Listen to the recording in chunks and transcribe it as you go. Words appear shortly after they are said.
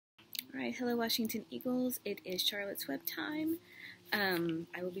All right, hello Washington Eagles. It is Charlotte's Web time.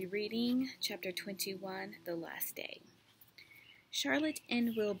 I will be reading chapter 21, The Last Day. Charlotte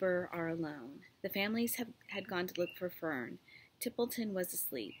and Wilbur are alone. The families had gone to look for Fern. Templeton was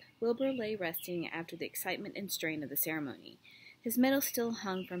asleep. Wilbur lay resting after the excitement and strain of the ceremony. His medal still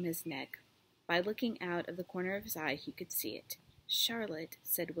hung from his neck. By looking out of the corner of his eye, he could see it. "Charlotte,"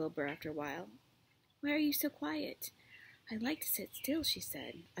 said Wilbur after a while, "why are you so quiet?" "I like to sit still," she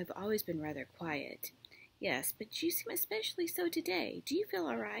said. "I've always been rather quiet." "Yes, but you seem especially so today. Do you feel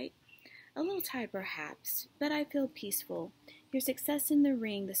all right?" "A little tired, perhaps, but I feel peaceful. Your success in the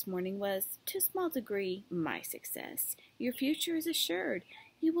ring this morning was, to a small degree, my success. Your future is assured.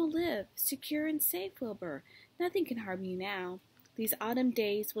 You will live, secure and safe, Wilbur. Nothing can harm you now. These autumn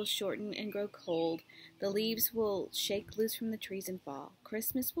days will shorten and grow cold. The leaves will shake loose from the trees and fall.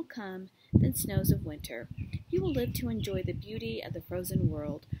 Christmas will come, then snows of winter. You will live to enjoy the beauty of the frozen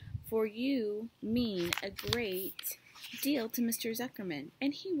world, for you mean a great deal to Mr. Zuckerman,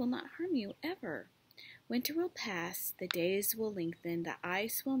 and he will not harm you ever. Winter will pass, the days will lengthen, the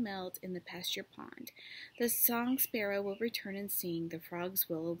ice will melt in the pasture pond. The song sparrow will return and sing, the frogs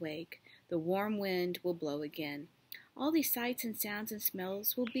will awake, the warm wind will blow again. All these sights and sounds and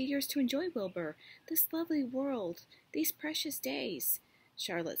smells will be yours to enjoy, Wilbur. This lovely world, these precious days."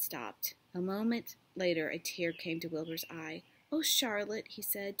 Charlotte stopped. A moment later a tear came to Wilbur's eye. "Oh, Charlotte," he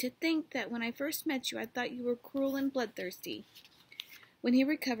said, "to think that when I first met you I thought you were cruel and bloodthirsty." When he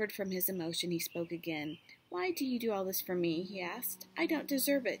recovered from his emotion, he spoke again. "Why do you do all this for me?" he asked. "I don't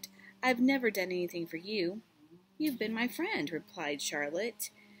deserve it. I've never done anything for you." "You've been my friend," replied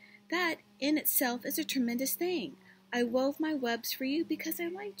Charlotte. "That in itself is a tremendous thing. I wove my webs for you because I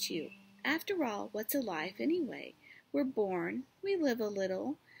liked you. After all, what's a life anyway? We're born, we live a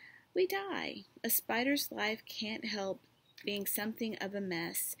little, we die. A spider's life can't help being something of a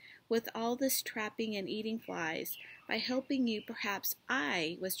mess. With all this trapping and eating flies, by helping you, perhaps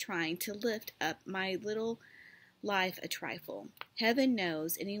I was trying to lift up my little life a trifle. Heaven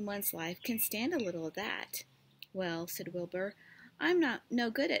knows anyone's life can stand a little of that." "Well," said Wilbur, "I'm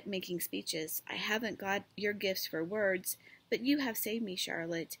no good at making speeches. I haven't got your gifts for words, but you have saved me,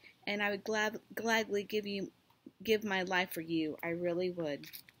 Charlotte, and I would gladly give my life for you. I really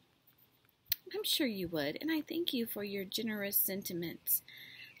would." "I'm sure you would, and I thank you for your generous sentiments."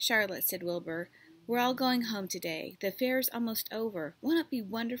 "Charlotte," said Wilbur, "we're all going home today. The fair's almost over. Won't it be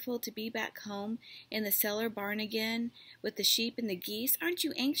wonderful to be back home in the cellar barn again with the sheep and the geese? Aren't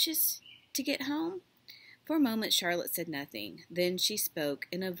you anxious to get home?" For a moment Charlotte said nothing. Then she spoke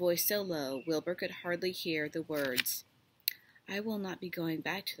in a voice so low Wilbur could hardly hear the words. "I will not be going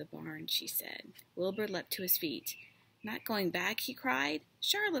back to the barn," she said. Wilbur leapt to his feet. "Not going back?" he cried.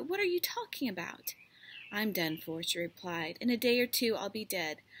 "Charlotte, what are you talking about?" "I'm done for," she replied. "In a day or two I'll be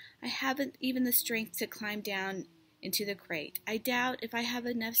dead. I haven't even the strength to climb down into the crate. I doubt if I have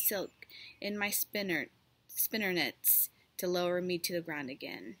enough silk in my spinner nets to lower me to the ground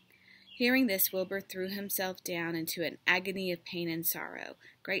again." Hearing this, Wilbur threw himself down into an agony of pain and sorrow.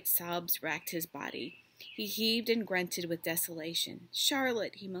 Great sobs racked his body. He heaved and grunted with desolation.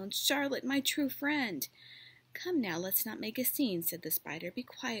 "Charlotte," he moaned, "Charlotte, my true friend." "Come now, let's not make a scene," said the spider. "Be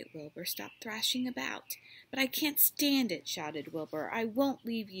quiet, Wilbur. Stop thrashing about." "But I can't stand it," shouted Wilbur. "I won't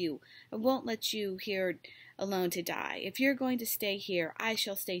leave you. I won't let you here alone to die. If you're going to stay here, I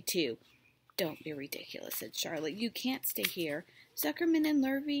shall stay too." "Don't be ridiculous," said Charlotte. "You can't stay here. Zuckerman and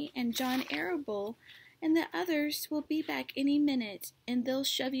Lurvy and John Arable and the others will be back any minute, and they'll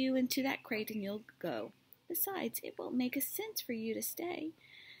shove you into that crate and you'll go. Besides, it won't make a sense for you to stay.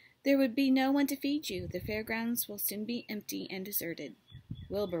 There would be no one to feed you. The fairgrounds will soon be empty and deserted."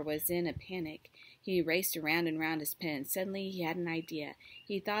 Wilbur was in a panic. He raced around and round his pen. Suddenly he had an idea.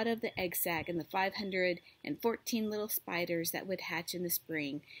 He thought of the egg sack and the 514 little spiders that would hatch in the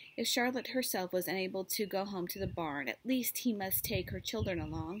spring. If Charlotte herself was unable to go home to the barn, at least he must take her children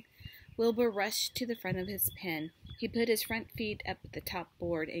along. Wilbur rushed to the front of his pen. He put his front feet up the top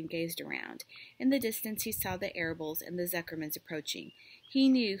board and gazed around. In the distance he saw the Arables and the Zuckermans approaching. He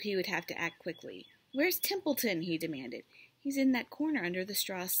knew he would have to act quickly. "Where's Templeton?" he demanded. "He's in that corner under the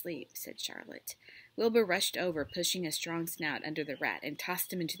straw asleep," said Charlotte. Wilbur rushed over, pushing a strong snout under the rat, and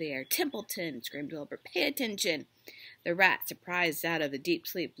tossed him into the air. "Templeton!" screamed Wilbur. "Pay attention!" The rat, surprised out of a deep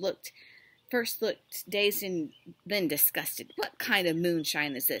sleep, first looked dazed and then disgusted. "What kind of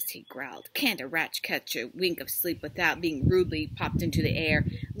moonshine is this?" he growled. "Can't a rat catch a wink of sleep without being rudely popped into the air?"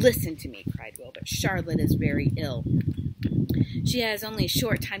 "Listen to me," cried Wilbur. "Charlotte is very ill." She has only a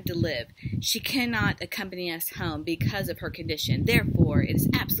short time to live. She cannot accompany us home because of her condition. Therefore, it is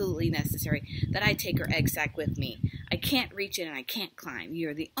absolutely necessary that I take her egg sac with me. I can't reach it and I can't climb. You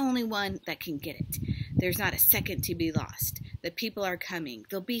are the only one that can get it. There's not a second to be lost. The people are coming.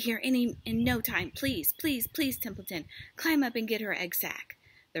 They'll be here in no time. Please, please, please, Templeton, climb up and get her egg sac.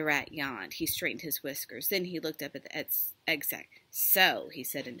 The rat yawned. He straightened his whiskers. Then he looked up at the egg sac. So, he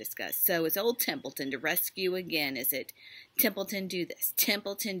said in disgust, so it's old Templeton to rescue again, is it? Templeton, do this.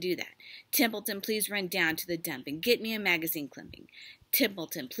 Templeton, do that. Templeton, please run down to the dump and get me a magazine clipping.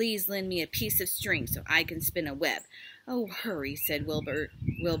 Templeton, please lend me a piece of string so I can spin a web. Oh, hurry, said Wilbur.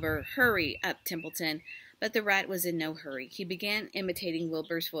 Hurry up, Templeton. But the rat was in no hurry. He began imitating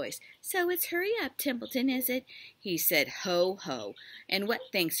Wilbur's voice. So it's hurry up, Templeton, is it? He said, ho, ho. And what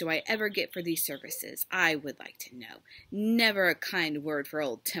thanks do I ever get for these services? I would like to know. Never a kind word for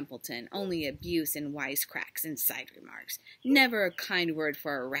old Templeton, only abuse and wisecracks and side remarks. Never a kind word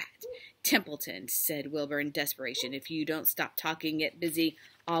for a rat. Templeton, said Wilbur in desperation, if you don't stop talking, get busy,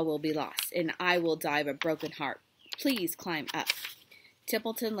 all will be lost, and I will die of a broken heart. Please climb up.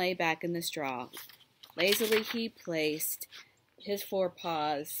 Templeton lay back in the straw. Lazily he placed his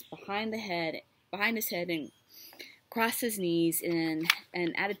forepaws behind his head and crossed his knees in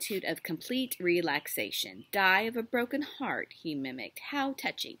an attitude of complete relaxation. Die of a broken heart, he mimicked. How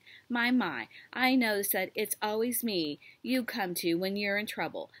touching. My, I notice that it's always me you come to when you're in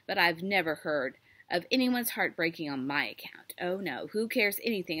trouble, but I've never heard of anyone's heart breaking on my account. Oh, no, who cares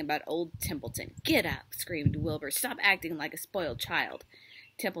anything about old Templeton? Get up, screamed Wilbur. Stop acting like a spoiled child.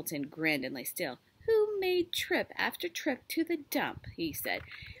 Templeton grinned and lay still. Who made trip after trip to the dump? He said.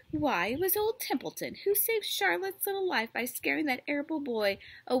 Why, it was old Templeton, who saved Charlotte's little life by scaring that arable boy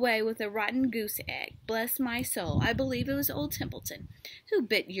away with a rotten goose egg. Bless my soul, I believe it was old Templeton. Who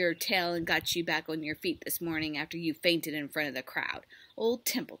bit your tail and got you back on your feet this morning after you fainted in front of the crowd? Old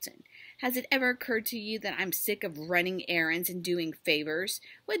Templeton. Has it ever occurred to you that I'm sick of running errands and doing favors?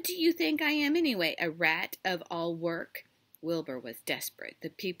 What do you think I am anyway, a rat of all work? Wilbur was desperate. The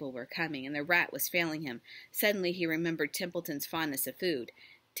people were coming, and the rat was failing him. Suddenly he remembered Templeton's fondness of food.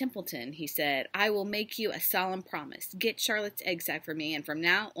 Templeton, he said, I will make you a solemn promise. Get Charlotte's egg sac for me, and from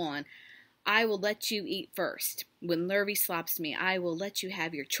now on I will let you eat first. When Lurvy slops me, I will let you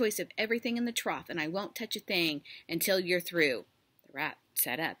have your choice of everything in the trough, and I won't touch a thing until you're through. The rat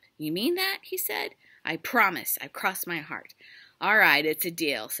sat up. You mean that? He said. I promise. I've crossed my heart. All right, it's a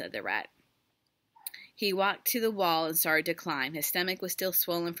deal, said the rat. He walked to the wall and started to climb. His stomach was still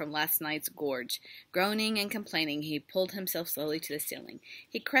swollen from last night's gorge. Groaning and complaining, he pulled himself slowly to the ceiling.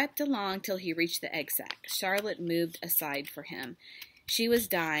 He crept along till he reached the egg sac. Charlotte moved aside for him. She was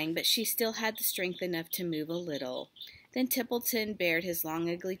dying, but she still had the strength enough to move a little. Then Templeton bared his long,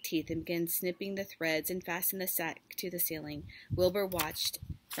 ugly teeth and began snipping the threads and fastened the sack to the ceiling. Wilbur watched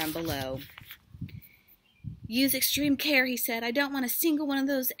from below. Use extreme care, he said. I don't want a single one of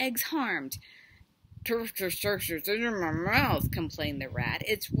those eggs harmed. It's in my mouth, complained the rat.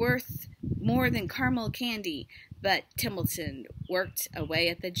 It's worth more than caramel candy. But Templeton worked away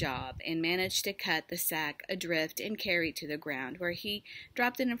at the job and managed to cut the sack adrift and carry it to the ground, where he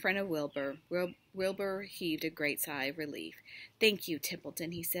dropped it in front of Wilbur. Wilbur heaved a great sigh of relief. Thank you,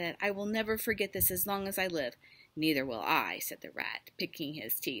 Templeton, he said. I will never forget this as long as I live. Neither will I, said the rat, picking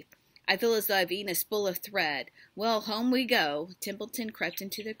his teeth. I feel as though I've eaten a spool of thread. Well, home we go. Templeton crept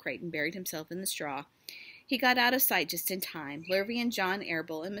into the crate and buried himself in the straw. He got out of sight just in time. Lurvy and John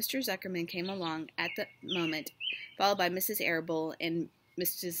Arable and Mr. Zuckerman came along at the moment, followed by Mrs. Arable and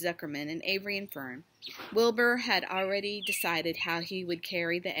Mrs. Zuckerman and Avery and Fern. Wilbur had already decided how he would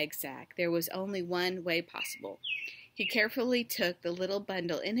carry the egg sac. There was only one way possible. He carefully took the little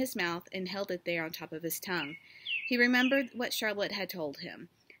bundle in his mouth and held it there on top of his tongue. He remembered what Charlotte had told him,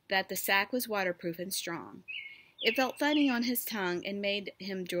 that the sack was waterproof and strong. It felt funny on his tongue and made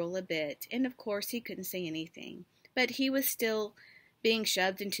him drool a bit, and of course he couldn't say anything. But he was still being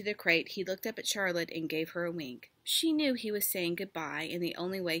shoved into the crate. He looked up at Charlotte and gave her a wink. She knew he was saying goodbye in the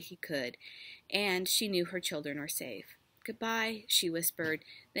only way he could, and she knew her children were safe. Goodbye, she whispered.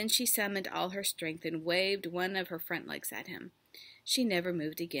 Then she summoned all her strength and waved one of her front legs at him. She never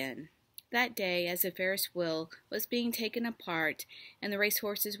moved again. That day, as the Ferris wheel was being taken apart and the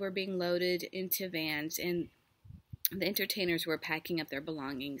racehorses were being loaded into vans and the entertainers were packing up their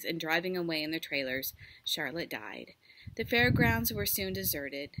belongings and driving away in their trailers, Charlotte died. The fairgrounds were soon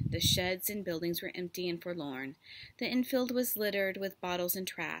deserted. The sheds and buildings were empty and forlorn. The infield was littered with bottles and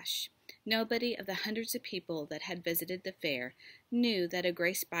trash. Nobody of the hundreds of people that had visited the fair knew that a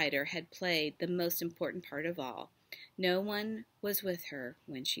gray spider had played the most important part of all. No one was with her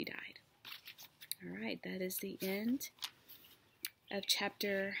when she died. All right, that is the end of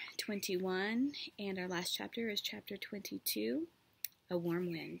chapter 21, and our last chapter is chapter 22, A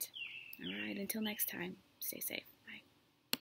Warm Wind. All right, until next time, stay safe.